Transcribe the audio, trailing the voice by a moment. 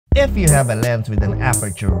If you have a lens with an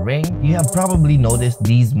aperture ring, you have probably noticed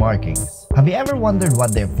these markings. Have you ever wondered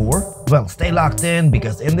what they're for? Well, stay locked in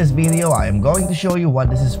because in this video, I am going to show you what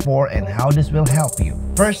this is for and how this will help you.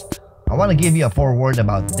 First, I want to give you a foreword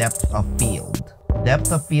about depth of field.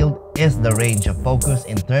 Depth of field is the range of focus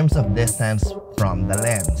in terms of distance from the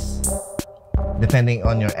lens. Depending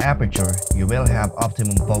on your aperture, you will have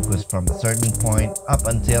optimum focus from a certain point up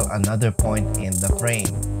until another point in the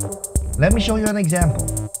frame. Let me show you an example.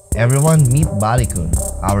 Everyone meet Balikun,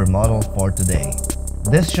 our model for today.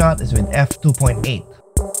 This shot is with f2.8.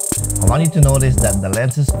 I want you to notice that the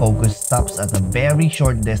lens's focus stops at a very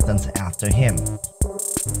short distance after him.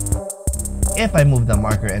 If I move the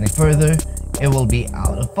marker any further, it will be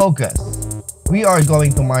out of focus. We are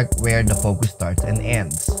going to mark where the focus starts and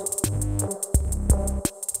ends.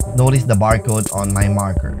 Notice the barcode on my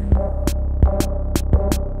marker.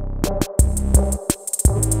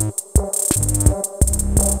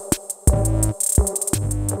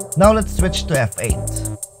 Now let's switch to f8.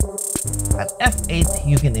 At f8,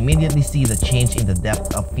 you can immediately see the change in the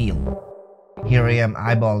depth of field. Here I am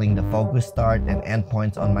eyeballing the focus start and end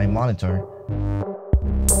points on my monitor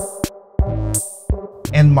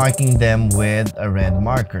and marking them with a red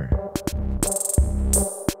marker.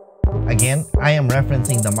 Again, I am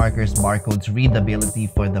referencing the marker's barcode's readability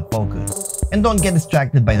for the focus. And don't get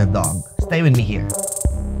distracted by the dog. Stay with me here.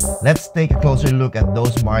 Let's take a closer look at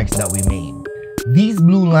those marks that we made. These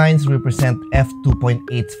blue lines represent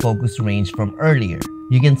f2.8's focus range from earlier.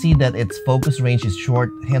 You can see that its focus range is short,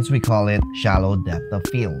 hence we call it shallow depth of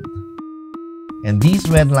field. And these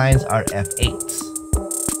red lines are f8s.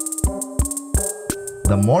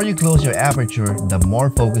 The more you close your aperture, the more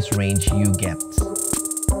focus range you get.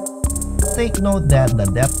 Take note that the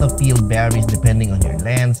depth of field varies depending on your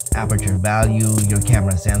lens, aperture value, your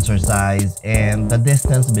camera sensor size, and the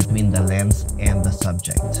distance between the lens and the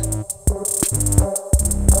subject.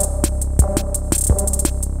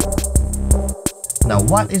 Now,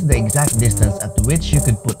 what is the exact distance at which you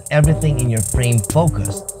could put everything in your frame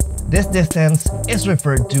focused? This distance is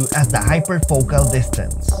referred to as the hyperfocal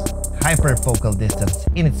distance. Hyperfocal distance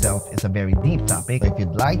in itself is a very deep topic. If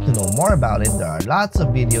you'd like to know more about it, there are lots of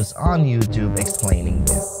videos on YouTube explaining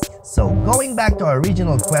this. So going back to our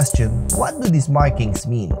original question, what do these markings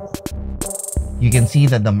mean? You can see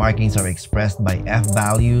that the markings are expressed by f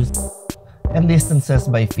values and distances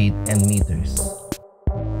by feet and meters.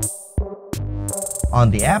 On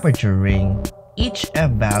the aperture ring, each f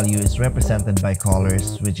value is represented by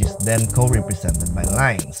colors, which is then co-represented by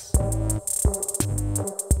lines.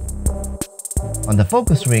 On the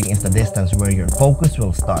focus ring is the distance where your focus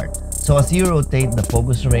will start. So as you rotate the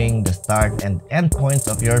focus ring, the start and end points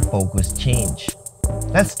of your focus change.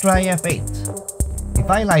 Let's try f8. If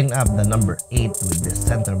I line up the number 8 with this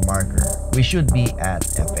center marker, we should be at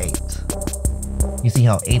f8. You see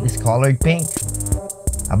how 8 is colored pink?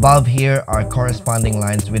 Above here are corresponding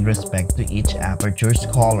lines with respect to each aperture's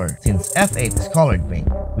color. Since f8 is colored pink,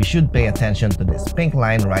 we should pay attention to this pink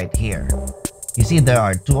line right here. You see there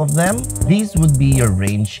are 2 of them? These would be your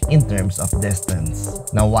range in terms of distance.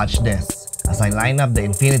 Now watch this. As I line up the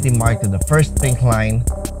infinity mark to the first pink line,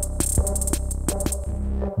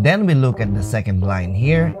 then we look at the second line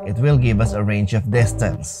here, it will give us a range of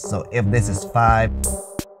distance. So if this is 5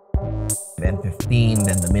 and 15,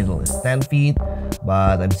 then the middle is 10 feet.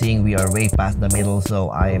 But I'm seeing we are way past the middle, so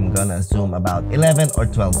I am gonna assume about 11 or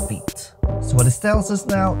 12 feet. So what this tells us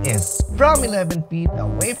now is from 11 feet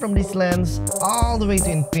away from this lens all the way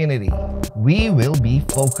to infinity, we will be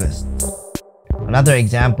focused. Another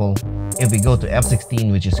example, if we go to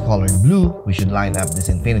f16 which is colored blue, we should line up this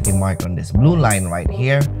infinity mark on this blue line right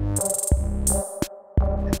here.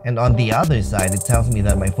 And on the other side, it tells me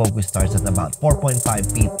that my focus starts at about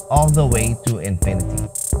 4.5 feet all the way to infinity.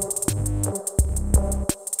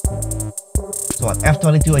 So at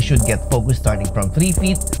f22, I should get focus starting from 3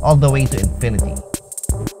 feet all the way to infinity.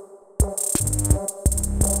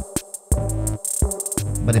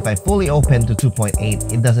 But if I fully open to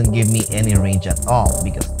 2.8, it doesn't give me any range at all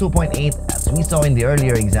because 2.8, as we saw in the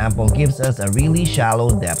earlier example, gives us a really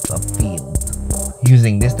shallow depth of field.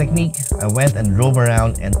 Using this technique, I went and drove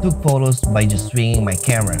around and took photos by just swinging my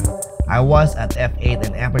camera. I was at f8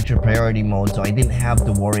 and aperture priority mode, so I didn't have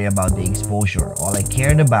to worry about the exposure. All I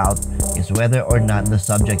cared about is whether or not the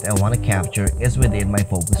subject I want to capture is within my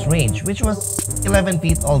focus range, which was 11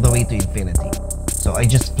 feet all the way to infinity. So I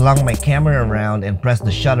just flung my camera around and pressed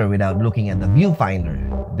the shutter without looking at the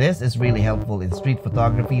viewfinder. This is really helpful in street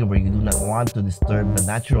photography where you do not want to disturb the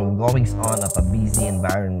natural goings-on of a busy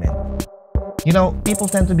environment. You know, people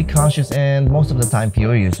tend to be cautious and most of the time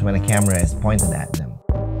furious when a camera is pointed at them.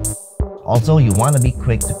 Also, you want to be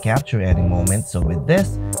quick to capture any moment, so with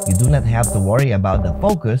this, you do not have to worry about the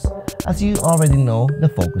focus as you already know the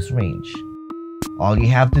focus range. All you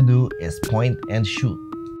have to do is point and shoot.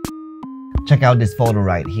 Check out this photo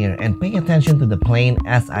right here and pay attention to the plane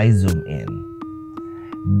as I zoom in.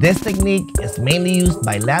 This technique is mainly used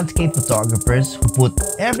by landscape photographers who put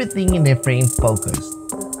everything in their frame focused.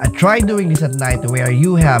 I tried doing this at night where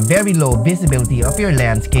you have very low visibility of your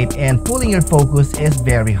landscape and pulling your focus is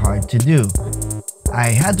very hard to do. I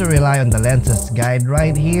had to rely on the lenses guide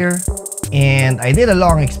right here, and I did a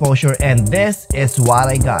long exposure, and this is what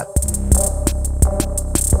I got.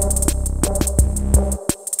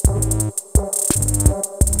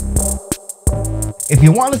 If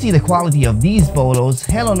you want to see the quality of these photos,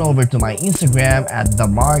 head on over to my Instagram at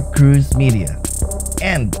Cruz Media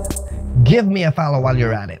and give me a follow while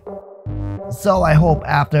you're at it. So I hope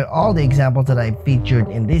after all the examples that I featured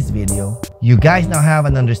in this video, you guys now have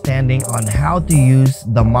an understanding on how to use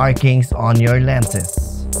the markings on your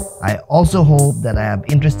lenses. I also hope that I have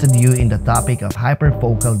interested you in the topic of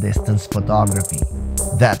hyperfocal distance photography.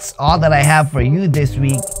 That's all that I have for you this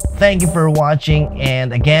week. Thank you for watching,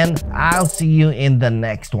 and again, I'll see you in the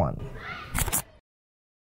next one.